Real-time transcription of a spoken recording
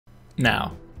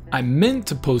Now, I meant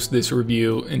to post this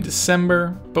review in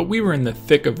December, but we were in the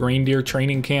thick of reindeer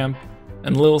training camp,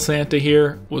 and Lil Santa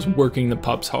here was working the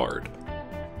pups hard.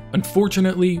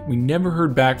 Unfortunately, we never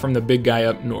heard back from the big guy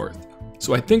up north,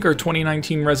 so I think our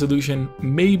 2019 resolution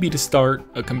may be to start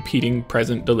a competing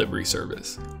present delivery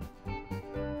service.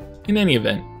 In any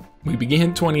event, we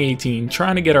began 2018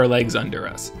 trying to get our legs under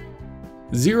us.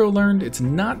 Zero learned it's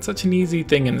not such an easy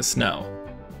thing in the snow,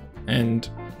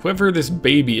 and whoever this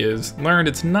baby is learned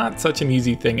it's not such an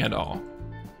easy thing at all.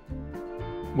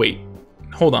 Wait,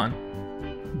 hold on.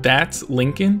 That's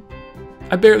Lincoln?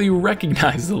 I barely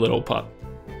recognize the little pup.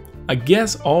 I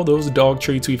guess all those dog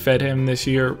treats we fed him this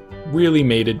year really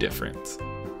made a difference.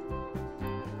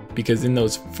 Because in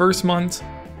those first months,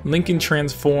 Lincoln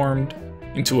transformed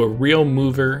into a real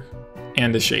mover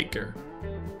and a shaker.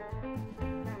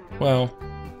 Well,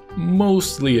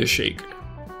 mostly a shaker.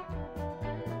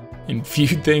 And few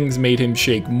things made him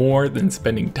shake more than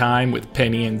spending time with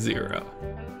Penny and Zero.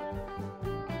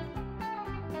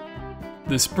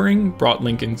 The spring brought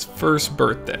Lincoln's first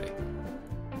birthday.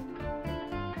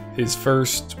 His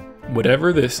first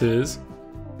whatever this is.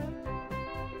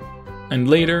 And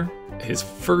later, his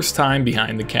first time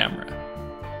behind the camera.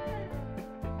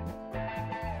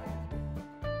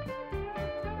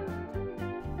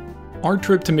 Our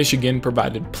trip to Michigan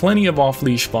provided plenty of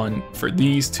off-leash fun for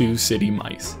these two city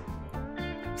mice.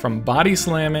 From body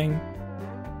slamming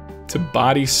to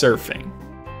body surfing.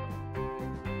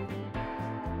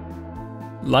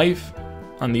 Life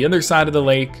on the other side of the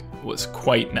lake was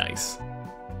quite nice.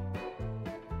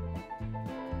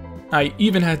 I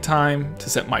even had time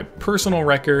to set my personal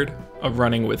record of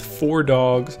running with 4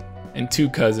 dogs and 2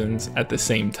 cousins at the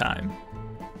same time.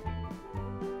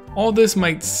 All this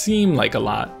might seem like a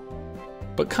lot,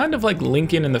 but kind of like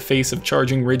Lincoln in the face of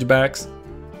charging Ridgebacks,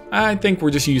 I think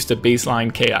we're just used to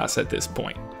baseline chaos at this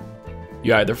point.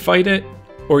 You either fight it,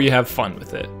 or you have fun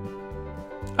with it.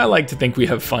 I like to think we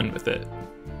have fun with it.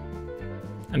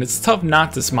 And it's tough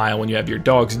not to smile when you have your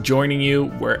dogs joining you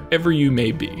wherever you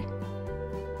may be.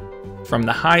 From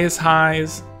the highest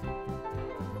highs,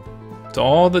 to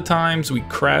all the times we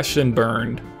crashed and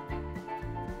burned.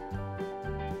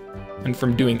 And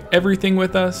from doing everything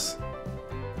with us,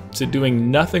 to doing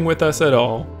nothing with us at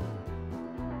all,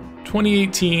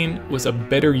 2018 was a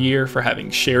better year for having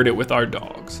shared it with our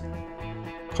dogs.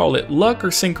 Call it luck or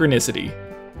synchronicity,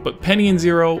 but Penny and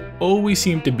Zero always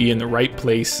seemed to be in the right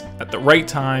place at the right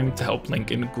time to help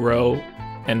Lincoln grow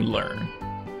and learn.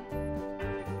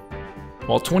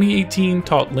 While 2018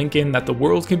 taught Lincoln that the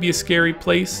world can be a scary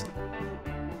place,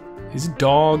 his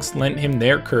dogs lent him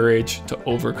their courage to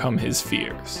overcome his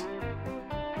fears.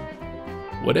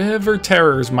 Whatever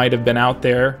terrors might have been out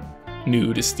there,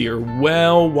 knew to steer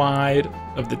well wide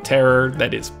of the terror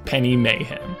that is Penny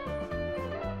Mayhem.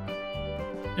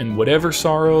 And whatever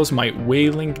sorrows might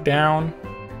weigh Link down,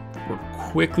 were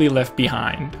quickly left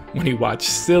behind when he watched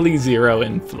silly Zero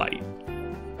in flight.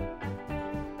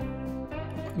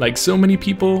 Like so many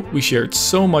people, we shared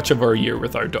so much of our year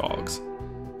with our dogs.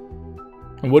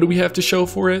 And what do we have to show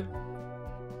for it?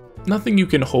 Nothing you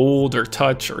can hold or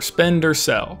touch or spend or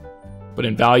sell, but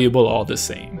invaluable all the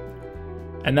same.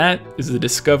 And that is the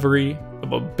discovery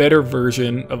of a better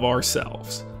version of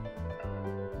ourselves.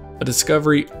 A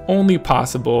discovery only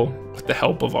possible with the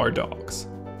help of our dogs.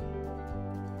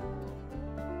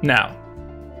 Now,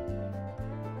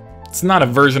 it's not a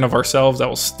version of ourselves that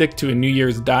will stick to a New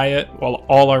Year's diet while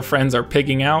all our friends are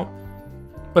pigging out,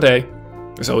 but hey,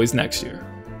 there's always next year.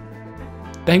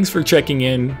 Thanks for checking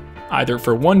in, either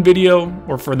for one video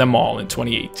or for them all in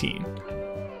 2018.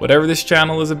 Whatever this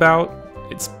channel is about,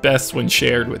 it's best when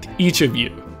shared with each of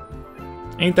you.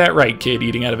 Ain't that right, kid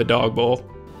eating out of a dog bowl?